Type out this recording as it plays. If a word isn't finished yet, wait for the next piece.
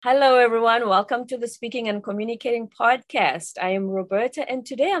Hello, everyone. Welcome to the Speaking and Communicating podcast. I am Roberta, and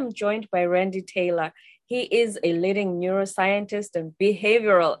today I'm joined by Randy Taylor. He is a leading neuroscientist and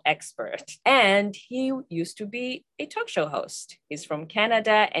behavioral expert, and he used to be a talk show host. He's from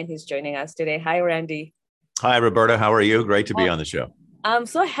Canada, and he's joining us today. Hi, Randy. Hi, Roberta. How are you? Great to be Oh, on the show. I'm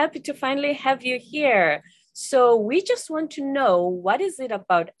so happy to finally have you here. So we just want to know, what is it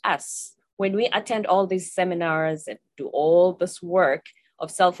about us when we attend all these seminars and do all this work of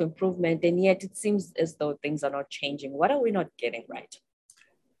self-improvement, and yet it seems as though things are not changing? What are we not getting right?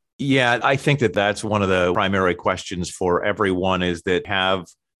 Yeah, I think that that's one of the primary questions for everyone is that have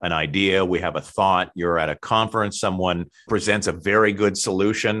an idea, we have a thought, you're at a conference, someone presents a very good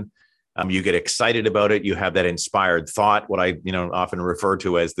solution. You get excited about it. You have that inspired thought, what I often refer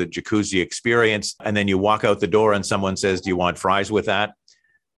to as the jacuzzi experience. And then you walk out the door and someone says, do you want fries with that?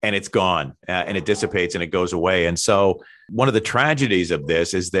 And it's gone and it dissipates and it goes away. And so one of the tragedies of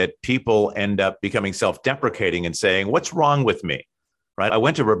this is that people end up becoming self-deprecating and saying, what's wrong with me? Right? I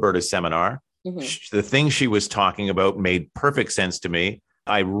went to Roberta's seminar. The things she was talking about made perfect sense to me.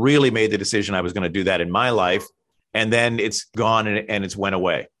 I really made the decision I was going to do that in my life. And then it's gone and it's went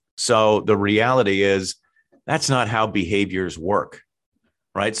away. So the reality is that's not how behaviors work,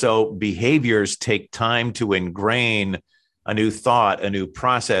 right? So behaviors take time to ingrain a new thought, a new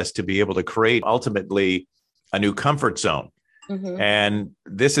process to be able to create ultimately a new comfort zone. And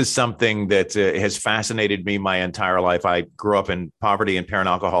this is something that has fascinated me my entire life. I grew up in poverty and parent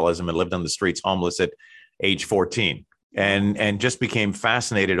alcoholism and lived on the streets homeless at age 14 and just became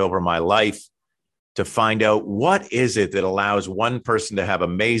fascinated over my life to find out what is it that allows one person to have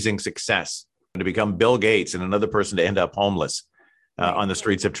amazing success, to become Bill Gates, and another person to end up homeless on the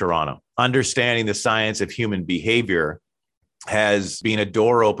streets of Toronto. Understanding the science of human behavior has been a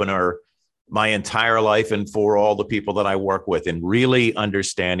door opener my entire life and for all the people that I work with, and really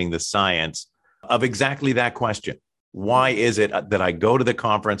understanding the science of exactly that question. Why is it that I go to the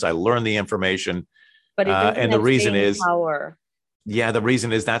conference, I learn the information, But it doesn't and the have reason staying is, power. yeah, the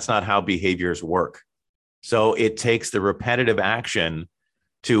reason is that's not how behaviors work. So it takes the repetitive action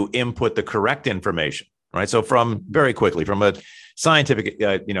to input the correct information, right? So from very quickly, from a scientific,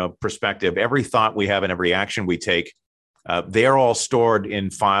 perspective, every thought we have and every action we take, they're all stored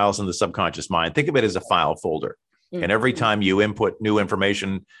in files in the subconscious mind. Think of it as a file folder. And every time you input new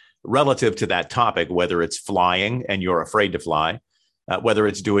information relative to that topic, whether it's flying and you're afraid to fly, whether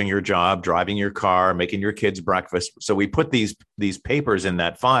it's doing your job, driving your car, making your kids breakfast. So we put these papers in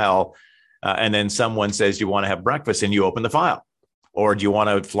that file, and then someone says, you want to have breakfast, and you open the file. Or do you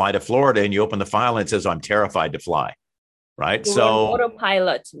want to fly to Florida, and you open the file and it says, I'm terrified to fly, right? We're on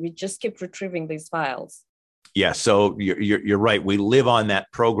autopilot. We just keep retrieving these files. Yeah, so you're right. We live on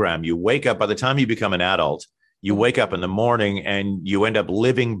that program. You wake up, by the time you become an adult, you wake up in the morning and you end up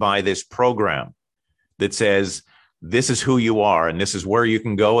living by this program that says, this is who you are and this is where you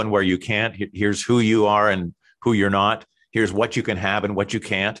can go and where you can't. Here's who you are and who you're not. Here's what you can have and what you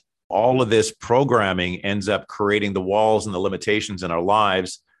can't. All of this programming ends up creating the walls and the limitations in our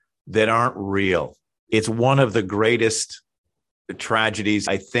lives that aren't real. It's one of the greatest tragedies,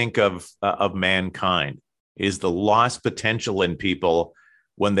 I think, of mankind, is the lost potential in people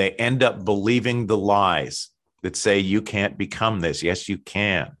when they end up believing the lies that say you can't become this. Yes, you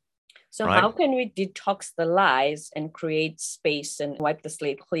can. So right? How can we detox the lies and create space and wipe the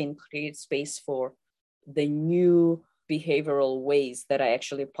slate clean, create space for the new behavioral ways that are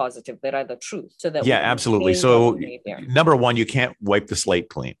actually positive, that are the truth, so that Yeah, absolutely. So number one, you can't wipe the slate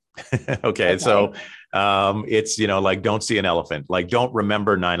clean. Okay. So it's, like, don't see an elephant, like, don't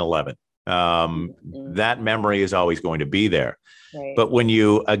remember 9/11. That memory is always going to be there. Right. But when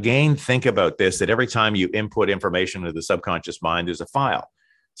you again think about this, that every time you input information into the subconscious mind, there's a file.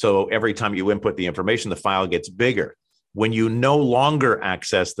 So every time you input the information, the file gets bigger. When you no longer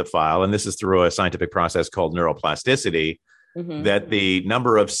access the file, and this is through a scientific process called neuroplasticity, that the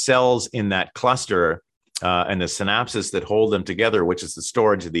number of cells in that cluster and the synapses that hold them together, which is the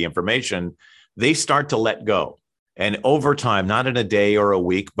storage of the information, they start to let go. And over time, not in a day or a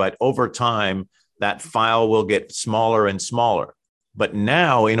week, but over time, that file will get smaller and smaller. But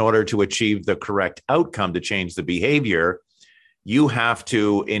now, in order to achieve the correct outcome to change the behavior, you have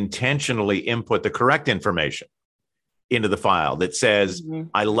to intentionally input the correct information into the file that says,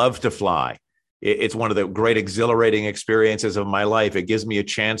 I love to fly. It's one of the great exhilarating experiences of my life. It gives me a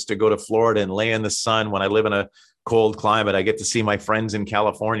chance to go to Florida and lay in the sun when I live in a cold climate. I get to see my friends in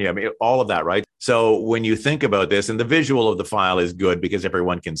California. I mean, all of that, right? So when you think about this, and the visual of the file is good because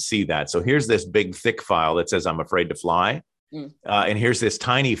everyone can see that. So here's this big, thick file that says, I'm afraid to fly. And here's this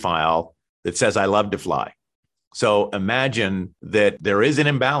tiny file that says, I love to fly. So imagine that there is an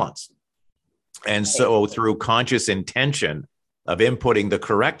imbalance. And so through conscious intention of inputting the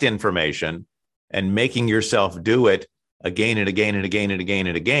correct information and making yourself do it again and again and again and again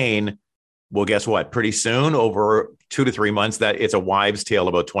and again, well, guess what? Pretty soon, over 2 to 3 months, that it's a wives' tale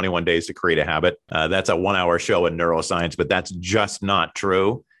about 21 days to create a habit. That's a 1-hour show in neuroscience, but that's just not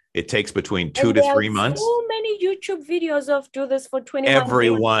true. It takes between 2 to 3 months. So many YouTube videos of do this for 21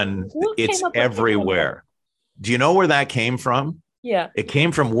 Everyone, days. it's everywhere. Do you know where that came from? Yeah. It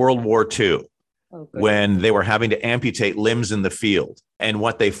came from World War II. When they were having to amputate limbs in the field. And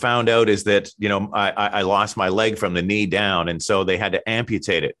what they found out is that, I lost my leg from the knee down. And so they had to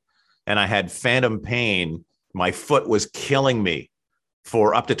amputate it. And I had phantom pain. My foot was killing me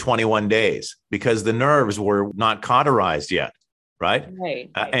for up to 21 days because the nerves were not cauterized yet. Right.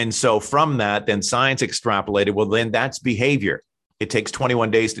 And so from that, then science extrapolated, well, then that's behavior. It takes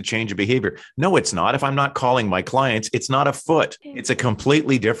 21 days to change a behavior. No, it's not. If I'm not calling my clients, it's not a foot. It's a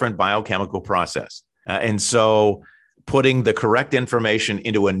completely different biochemical process. And so putting the correct information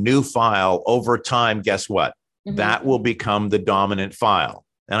into a new file over time, guess what? Mm-hmm. That will become the dominant file.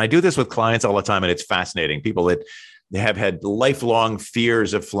 And I do this with clients all the time, and it's fascinating. People that they have had lifelong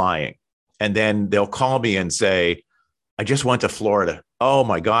fears of flying. And then they'll call me and say, I just went to Florida. Oh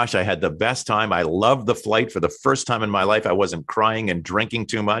my gosh, I had the best time. I loved the flight for the first time in my life. I wasn't crying and drinking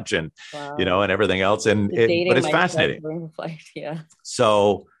too much and, and everything else. But it's fascinating. Yeah.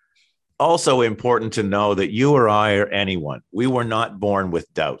 So also important to know that you or I or anyone, we were not born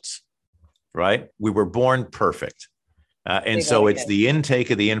with doubts, right? We were born perfect. And so it's the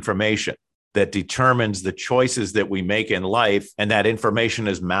intake of the information that determines the choices that we make in life. And that information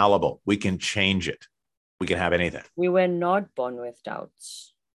is malleable. We can change it. We can have anything. We were not born with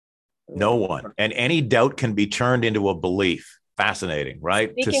doubts. No one. And any doubt can be turned into a belief. Fascinating, right?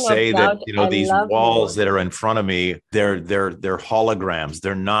 Speaking to say that, these walls that are in front of me, they're holograms.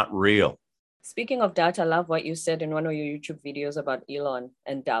 They're not real. Speaking of doubt, I love what you said in one of your YouTube videos about Elon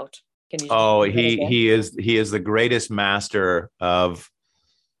and doubt. Can you he is the greatest master of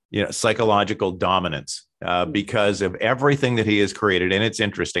psychological dominance because of everything that he has created. And it's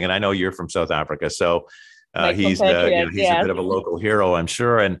interesting. And I know you're from South Africa, so he's a bit of a local hero, I'm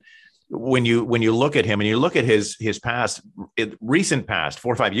sure. And when you look at him and you look at his past, recent past,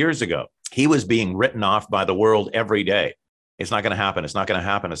 4 or 5 years ago, he was being written off by the world every day. It's not going to happen. It's not going to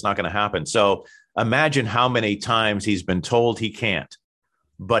happen. It's not going to happen. So imagine how many times he's been told he can't,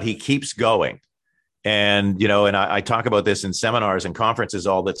 but he keeps going. And, and I talk about this in seminars and conferences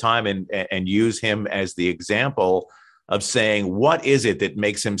all the time and use him as the example of saying, what is it that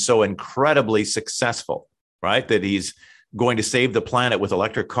makes him so incredibly successful, right? That he's going to save the planet with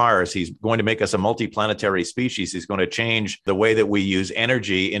electric cars. He's going to make us a multiplanetary species. He's going to change the way that we use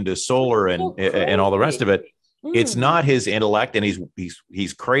energy into solar and all the rest of it. It's not his intellect, and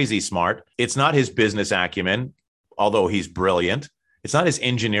he's crazy smart. It's not his business acumen, although he's brilliant. It's not his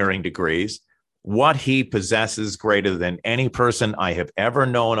engineering degrees. What he possesses greater than any person I have ever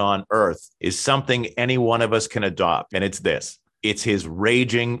known on earth is something any one of us can adopt. And it's this. It's his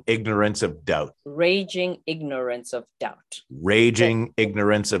raging ignorance of doubt. Raging ignorance of doubt. Raging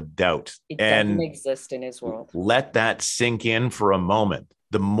ignorance of doubt. It doesn't exist in his world. Let that sink in for a moment.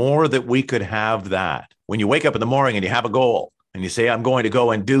 The more that we could have that, when you wake up in the morning and you have a goal and you say, I'm going to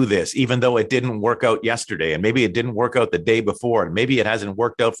go and do this, even though it didn't work out yesterday, and maybe it didn't work out the day before, and maybe it hasn't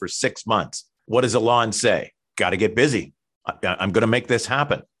worked out for 6 months. What does Elon say? Got to get busy. I'm going to make this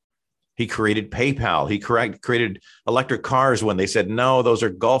happen. He created PayPal. He created electric cars when they said, no, those are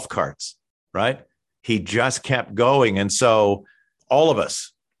golf carts, right? He just kept going. And so all of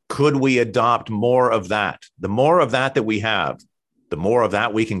us, could we adopt more of that? The more of that we have, the more of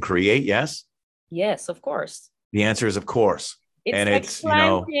that we can create. Yes. Yes, of course. The answer is of course. It's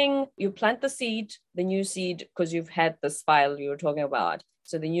planting, you plant the seed, the new seed, because you've had this file you were talking about.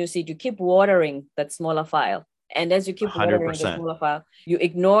 So the new seed, you keep watering that smaller file. And as you keep 100%. Watering the smaller file, you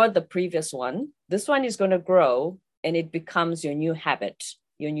ignore the previous one. This one is going to grow and it becomes your new habit,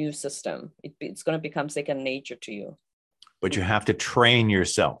 your new system. It's going to become second nature to you. But you have to train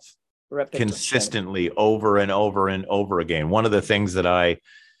yourself consistently over and over and over again. One of the things that I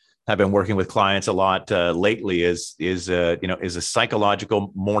have been working with clients a lot lately is a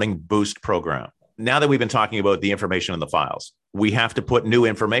psychological morning boost program. Now that we've been talking about the information in the files, we have to put new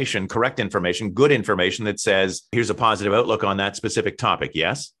information, correct information, good information that says, here's a positive outlook on that specific topic.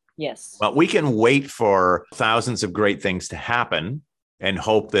 Yes? Yes. Well, we can wait for thousands of great things to happen and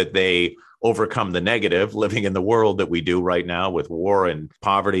hope that they overcome the negative, living in the world that we do right now with war and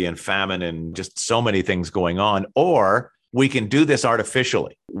poverty and famine and just so many things going on. Or we can do this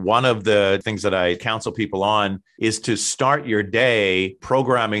artificially. One of the things that I counsel people on is to start your day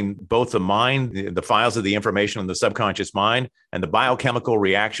programming both the mind, the files of the information in the subconscious mind, and the biochemical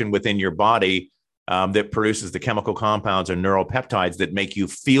reaction within your body that produces the chemical compounds or neuropeptides that make you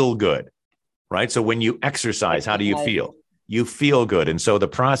feel good, right? So when you exercise, how do you feel? You feel good. And so the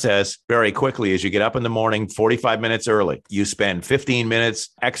process very quickly is you get up in the morning, 45 minutes early, you spend 15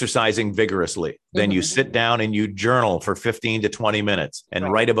 minutes exercising vigorously. Then you sit down and you journal for 15 to 20 minutes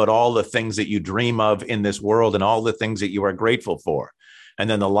and write about all the things that you dream of in this world and all the things that you are grateful for. And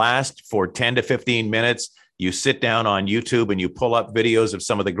then the last for 10 to 15 minutes, you sit down on YouTube and you pull up videos of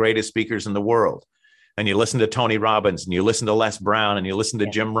some of the greatest speakers in the world. And you listen to Tony Robbins and you listen to Les Brown and you listen to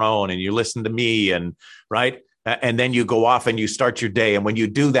Jim Rohn and you listen to me and right. And then you go off and you start your day. And when you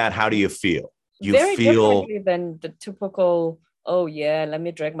do that, how do you feel? You Very feel differently than the typical, oh yeah, let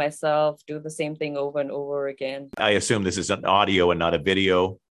me drag myself, do the same thing over and over again. I assume this is an audio and not a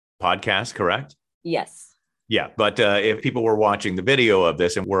video podcast, correct? Yes. Yeah, but if people were watching the video of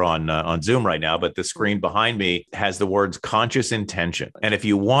this, and we're on Zoom right now, but the screen behind me has the words conscious intention. And if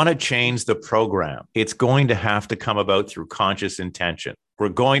you want to change the program, it's going to have to come about through conscious intention. We're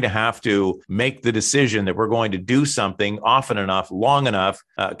going to have to make the decision that we're going to do something often enough, long enough,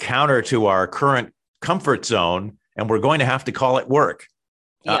 counter to our current comfort zone, and we're going to have to call it work.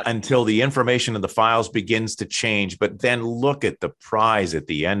 Until the information in the files begins to change. But then look at the prize at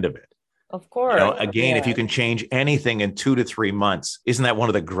the end of it. Of course. Again, if you can change anything in 2 to 3 months, isn't that one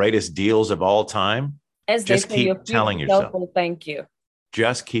of the greatest deals of all time? As just keep telling yourself. Well, thank you.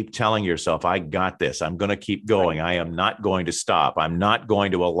 Just keep telling yourself, I got this. I'm going to keep going. I am not going to stop. I'm not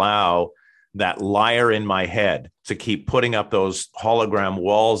going to allow that liar in my head to keep putting up those hologram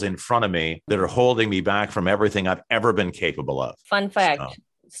walls in front of me that are holding me back from everything I've ever been capable of. Fun fact.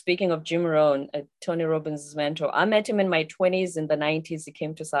 Speaking of Jim Rohn, Tony Robbins' mentor, I met him in my 20s. In the 90s, he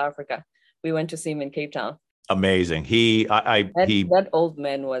came to South Africa. We went to see him in Cape Town. Amazing. That old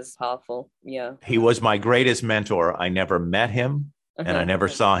man was powerful. Yeah. He was my greatest mentor. I never met him and I never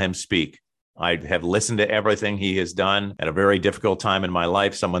saw him speak. I have listened to everything he has done. At a very difficult time in my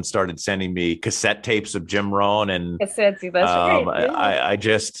life, someone started sending me cassette tapes of Jim Rohn, and cassettes. That's right. Yeah. I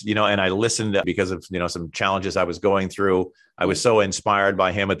just, and I listened because of, some challenges I was going through. I was so inspired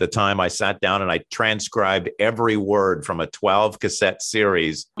by him at the time. I sat down and I transcribed every word from a 12 cassette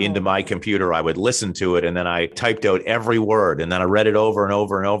series into my computer. I would listen to it and then I typed out every word and then I read it over and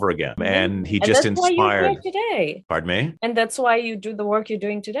over and over again. And he just inspired. Why you're here today. Pardon me? And that's why you do the work you're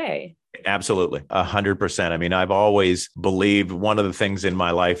doing today. Absolutely. 100%. I mean, I've always believed one of the things in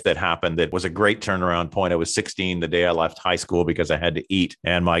my life that happened that was a great turnaround point. I was 16 the day I left high school because I had to eat.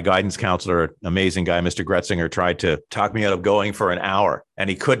 And my guidance counselor, amazing guy, Mr. Gretzinger, tried to talk me out of going for an hour and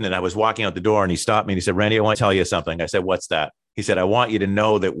he couldn't. And I was walking out the door and he stopped me and he said, Randy, I want to tell you something. I said, what's that? He said, I want you to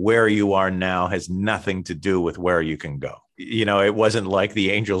know that where you are now has nothing to do with where you can go. It wasn't like the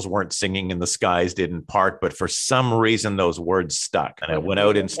angels weren't singing and the skies didn't part, but for some reason, those words stuck. And I went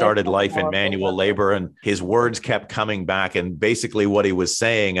out and started life in manual labor and his words kept coming back. And basically what he was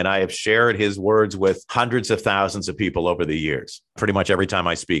saying, and I have shared his words with hundreds of thousands of people over the years. Pretty much every time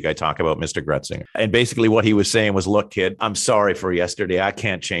I speak, I talk about Mr. Gretzinger. And basically what he was saying was, look, kid, I'm sorry for yesterday. I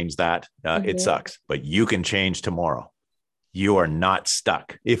can't change that. It sucks, but you can change tomorrow. You are not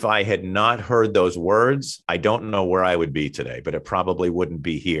stuck. If I had not heard those words, I don't know where I would be today, but it probably wouldn't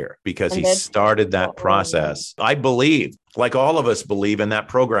be here because he started that process. I believe, like all of us believe in that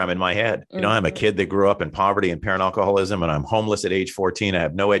program in my head. I'm a kid that grew up in poverty and parent alcoholism, and I'm homeless at age 14. I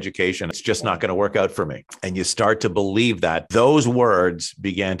have no education. It's just not going to work out for me. And you start to believe that. Those words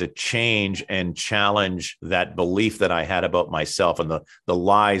began to change and challenge that belief that I had about myself and the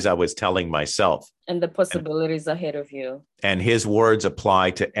lies I was telling myself. And the possibilities ahead of you. And his words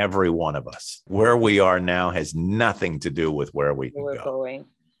apply to every one of us. Where we are now has nothing to do with where we're going.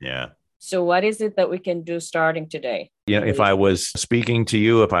 Yeah. So what is it that we can do starting today? If I was speaking to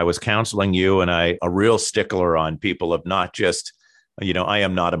you, if I was counseling you, and a real stickler on people of not just, I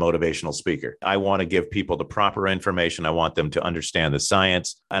am not a motivational speaker. I want to give people the proper information. I want them to understand the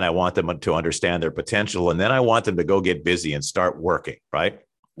science and I want them to understand their potential. And then I want them to go get busy and start working, right?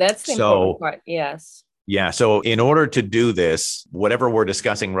 That's the important part. Yes. Yeah. So in order to do this, whatever we're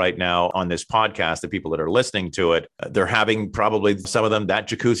discussing right now on this podcast, the people that are listening to it, they're having probably some of them that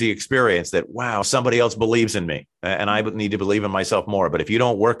jacuzzi experience that, wow, somebody else believes in me and I need to believe in myself more. But if you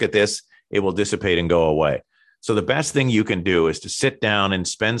don't work at this, it will dissipate and go away. So the best thing you can do is to sit down and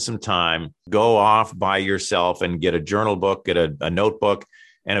spend some time, go off by yourself and get a journal book, get a notebook,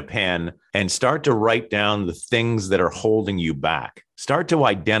 and a pen and start to write down the things that are holding you back. Start to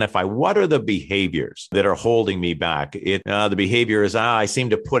identify what are the behaviors that are holding me back. The behavior is, I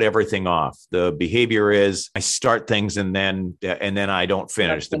seem to put everything off. The behavior is I start things and then I don't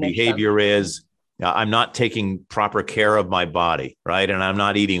finish. The behavior is I'm not taking proper care of my body, right? And I'm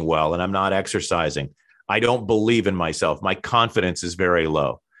not eating well and I'm not exercising. I don't believe in myself. My confidence is very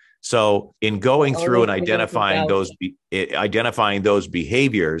low. So in going through and identifying those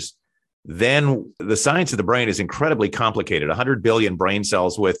behaviors, then the science of the brain is incredibly complicated. 100 billion brain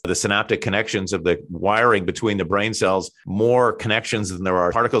cells with the synaptic connections of the wiring between the brain cells, more connections than there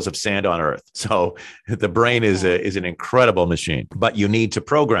are particles of sand on Earth. So the brain is an incredible machine, but you need to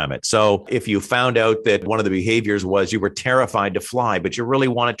program it. So if you found out that one of the behaviors was you were terrified to fly, but you really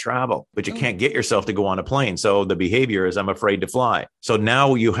want to travel, but you can't get yourself to go on a plane. So the behavior is I'm afraid to fly. So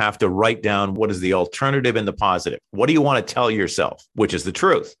now you have to write down what is the alternative and the positive. What do you want to tell yourself, which is the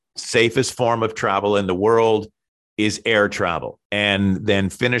truth? Safest form of travel in the world is air travel. And then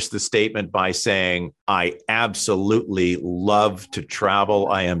finish the statement by saying, I absolutely love to travel.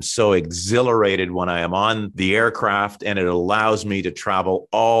 I am so exhilarated when I am on the aircraft and it allows me to travel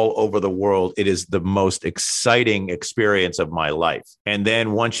all over the world. It is the most exciting experience of my life. And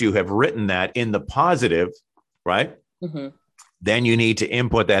then once you have written that in the positive, right? Mm-hmm. Then you need to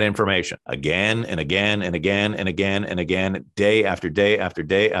input that information again and again and again and again and again, day after day after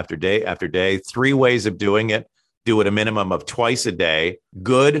day after day after day. 3 ways of doing it. Do it a minimum of twice a day.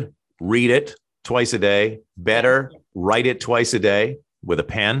 Good, read it twice a day. Better, write it twice a day with a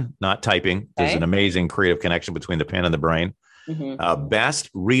pen, not typing. There's an amazing creative connection between the pen and the brain. Mm-hmm.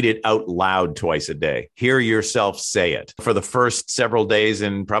 Best, read it out loud twice a day. Hear yourself say it. For the first several days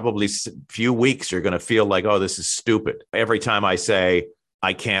and probably few weeks, you're going to feel like, oh, this is stupid. Every time I say,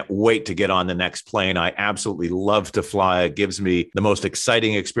 I can't wait to get on the next plane. I absolutely love to fly. It gives me the most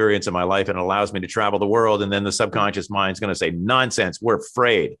exciting experience of my life and allows me to travel the world. And then the subconscious mind's going to say, nonsense, we're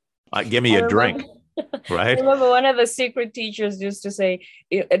afraid. Give me a drink. Right. I remember one of the secret teachers used to say,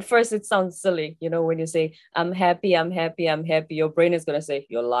 at first it sounds silly, when you say, I'm happy, I'm happy, I'm happy, your brain is going to say,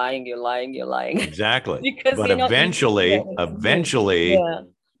 you're lying, you're lying, you're lying. Exactly. But eventually,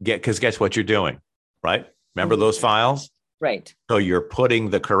 because guess what you're doing, right? Remember those files? Right. So you're putting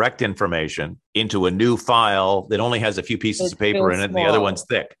the correct information into a new file that only has a few pieces of paper in it, and the other one's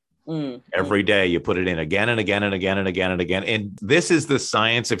thick. Every day you put it in again and again and again and again and again. And this is the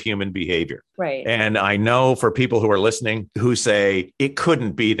science of human behavior. Right. And I know for people who are listening who say it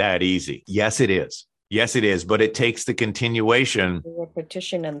couldn't be that easy. Yes, it is. Yes, it is. But it takes the continuation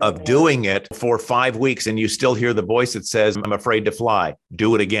of doing it for 5 weeks. And you still hear the voice that says, I'm afraid to fly.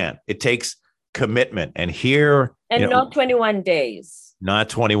 Do it again. It takes commitment. And here. And not 21 days. Not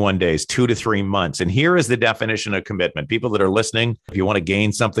 21 days, 2 to 3 months. And here is the definition of commitment. People that are listening, if you want to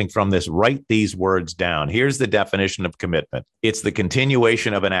gain something from this, write these words down. Here's the definition of commitment. It's the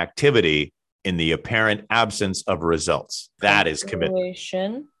continuation of an activity in the apparent absence of results. That is commitment.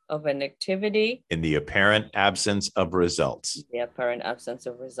 Continuation of an activity. In the apparent absence of results. The apparent absence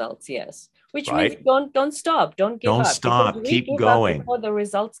of results, yes. Which means don't stop. Don't give up. Don't stop. Keep going. Before the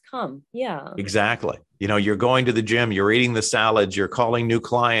results come. Yeah. Exactly. You're going to the gym, you're eating the salads, you're calling new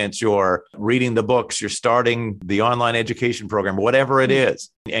clients, you're reading the books, you're starting the online education program, whatever it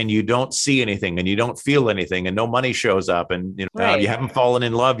is. And you don't see anything and you don't feel anything and no money shows up and you haven't fallen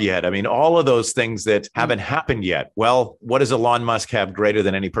in love yet. I mean, all of those things that haven't happened yet. Well, what does Elon Musk have greater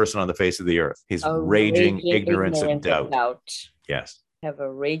than any person on the face of the earth? His raging ignorance of doubt. Yes. Have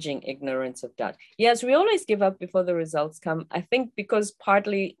a raging ignorance of doubt. Yes, we always give up before the results come. I think because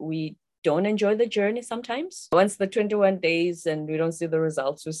partly we don't enjoy the journey sometimes. Once the 21 days and we don't see the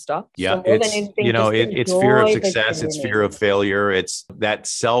results, we stop. Yeah, so it's fear of success. It's fear of failure. It's that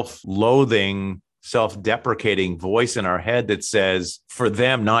self-loathing, self-deprecating voice in our head that says, for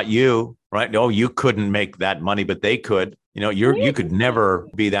them, not you, right? No, you couldn't make that money, but they could. You could never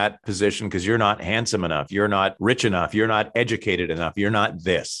be that position because you're not handsome enough. You're not rich enough. You're not educated enough. You're not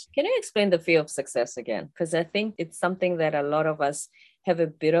this. Can you explain the fear of success again? Because I think it's something that a lot of us have a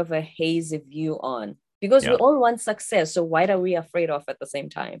bit of a hazy view on because we all want success. So why are we afraid of at the same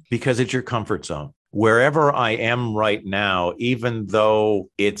time? Because it's your comfort zone. Wherever I am right now, even though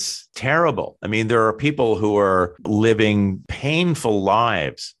it's terrible. I mean, there are people who are living painful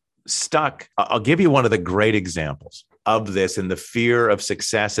lives, stuck. I'll give you one of the great examples of this and the fear of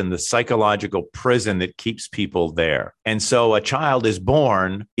success and the psychological prison that keeps people there. And so a child is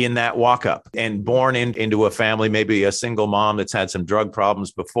born in that walk up and born into a family, maybe a single mom that's had some drug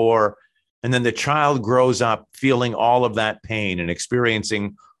problems before. And then the child grows up feeling all of that pain and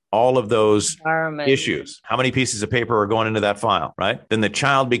experiencing all of those Environment. issues. How many pieces of paper are going into that file, right? Then the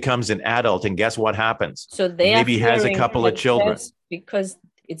child becomes an adult, and guess what happens? So they Maybe are has a fearing couple of children. because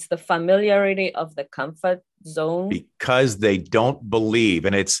it's the familiarity of the comfort zone. Because they don't believe.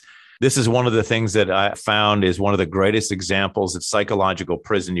 And this is one of the things that I found is one of the greatest examples of psychological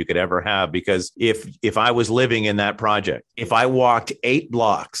prison you could ever have. Because if I was living in that project, if I walked 8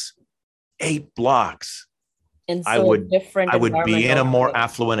 blocks, And so I would be in a more altogether.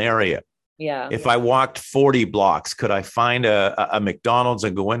 affluent area. Yeah. If I walked 40 blocks, could I find a McDonald's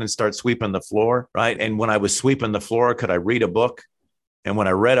and go in and start sweeping the floor, right? And when I was sweeping the floor, could I read a book? And when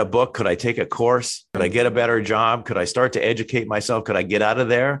I read a book, could I take a course? Could I get a better job? Could I start to educate myself? Could I get out of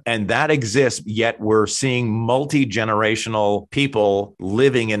there? And that exists, yet we're seeing multi-generational people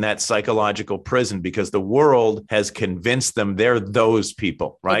living in that psychological prison because the world has convinced them they're those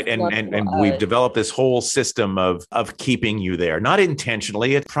people, right? And we've developed this whole system of keeping you there. Not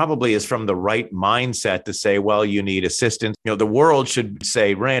intentionally. It probably is from the right mindset to say, well, you need assistance. The world should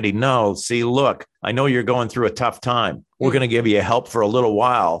say, Randy, no, see, look, I know you're going through a tough time. We're going to give you help for a little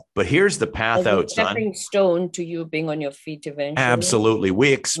while, but here's the path out, son. Stepping stone to you being on your feet eventually. Absolutely.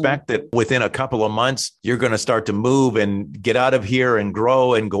 We expect that within a couple of months, you're going to start to move and get out of here and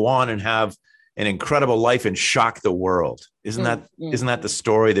grow and go on and have an incredible life and shock the world. Isn't that the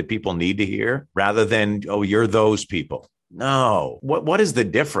story that people need to hear rather than, oh, you're those people? No. What is the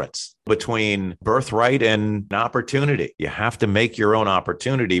difference between birthright and opportunity? You have to make your own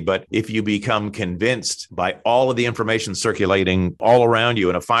opportunity. But if you become convinced by all of the information circulating all around you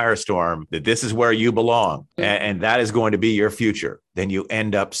in a firestorm that this is where you belong and that is going to be your future, then you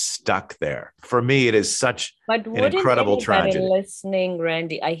end up stuck there. For me, it is such an incredible tragedy. Listening,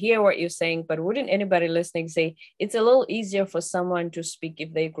 Randy, I hear what you're saying, but wouldn't anybody listening say it's a little easier for someone to speak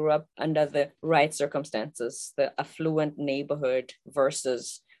if they grew up under the right circumstances, the affluent neighborhood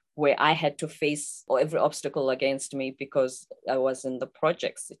versus where I had to face every obstacle against me because I was in the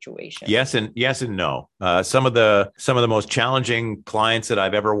project situation? Yes and no. Some of the most challenging clients that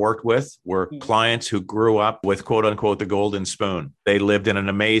I've ever worked with were clients who grew up with quote unquote the golden spoon. They lived in an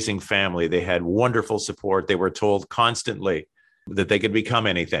amazing family. They had wonderful support. They were told constantly that they could become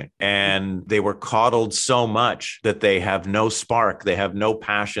anything. And they were coddled so much that they have no spark. They have no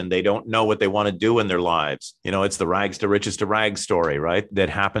passion. They don't know what they want to do in their lives. It's the rags to riches to rags story, right? That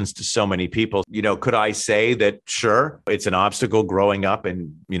happens to so many people. Could I say that, sure, it's an obstacle growing up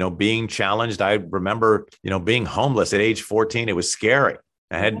and, being challenged. I remember, being homeless at age 14. It was scary.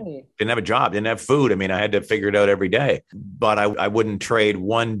 Didn't have a job, didn't have food. I had to figure it out every day, but I wouldn't trade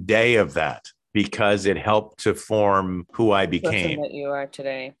one day of that because it helped to form who I became. That you are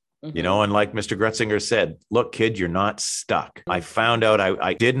today. And like Mr. Gretzinger said, look, kid, you're not stuck. I found out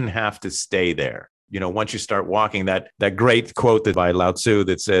I didn't have to stay there. Once you start walking, that great quote that by Lao Tzu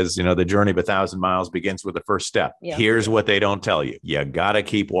that says, the journey of 1,000 miles begins with the first step. Yeah. Here's what they don't tell you. You got to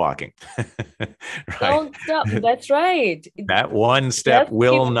keep walking. Right? Don't stop. That's right. That one step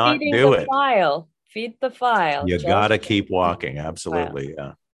will not do it. Feed the file. You got to keep walking. Absolutely.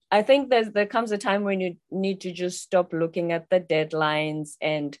 Yeah. I think there comes a time when you need to just stop looking at the deadlines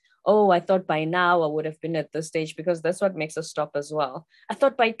and, I thought by now I would have been at this stage, because that's what makes us stop as well. I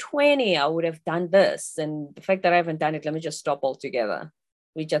thought by 20 I would have done this. And the fact that I haven't done it, let me just stop altogether,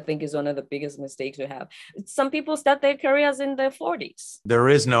 which I think is one of the biggest mistakes we have. Some people start their careers in their 40s. There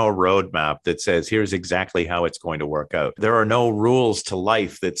is no roadmap that says, here's exactly how it's going to work out. There are no rules to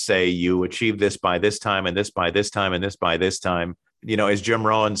life that say you achieve this by this time and this by this time and this by this time. As Jim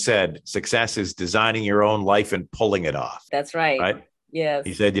Rohn said, success is designing your own life and pulling it off. That's right. Right? Yes.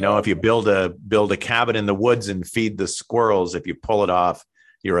 He said, if you build a cabin in the woods and feed the squirrels, if you pull it off,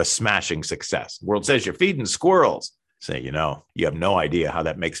 you're a smashing success. The world says you're feeding squirrels. Say, you have no idea how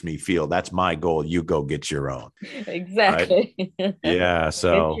that makes me feel. That's my goal. You go get your own. Exactly. Right? Yeah.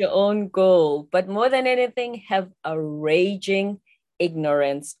 So get your own goal. But more than anything, have a raging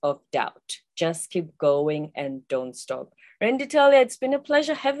ignorance of doubt. Just keep going and don't stop. Randy Talia, it's been a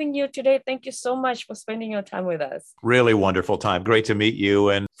pleasure having you today. Thank you so much for spending your time with us. Really wonderful time. Great to meet you.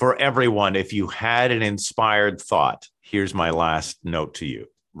 And for everyone, if you had an inspired thought, here's my last note to you.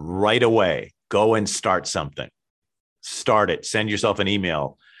 Right away, go and start something. Start it. Send yourself an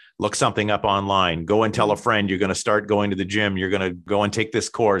email. Look something up online. Go and tell a friend you're going to start going to the gym. You're going to go and take this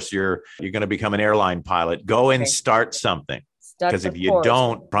course. You're going to become an airline pilot. Go and start something. Because if you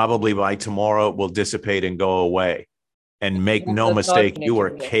don't, probably by tomorrow it will dissipate and go away. And make no mistake, you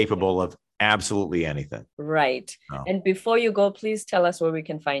are capable of absolutely anything. Right. Oh. And before you go, please tell us where we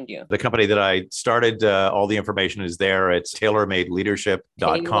can find you. The company that I started, all the information is there. It's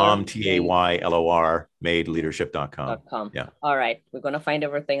taylormadeleadership.com, TAYLOR, madeleadership.com. Yeah. All right. We're going to find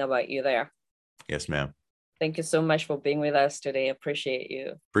everything about you there. Yes, ma'am. Thank you so much for being with us today. Appreciate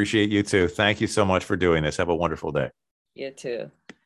you. Appreciate you too. Thank you so much for doing this. Have a wonderful day. You too.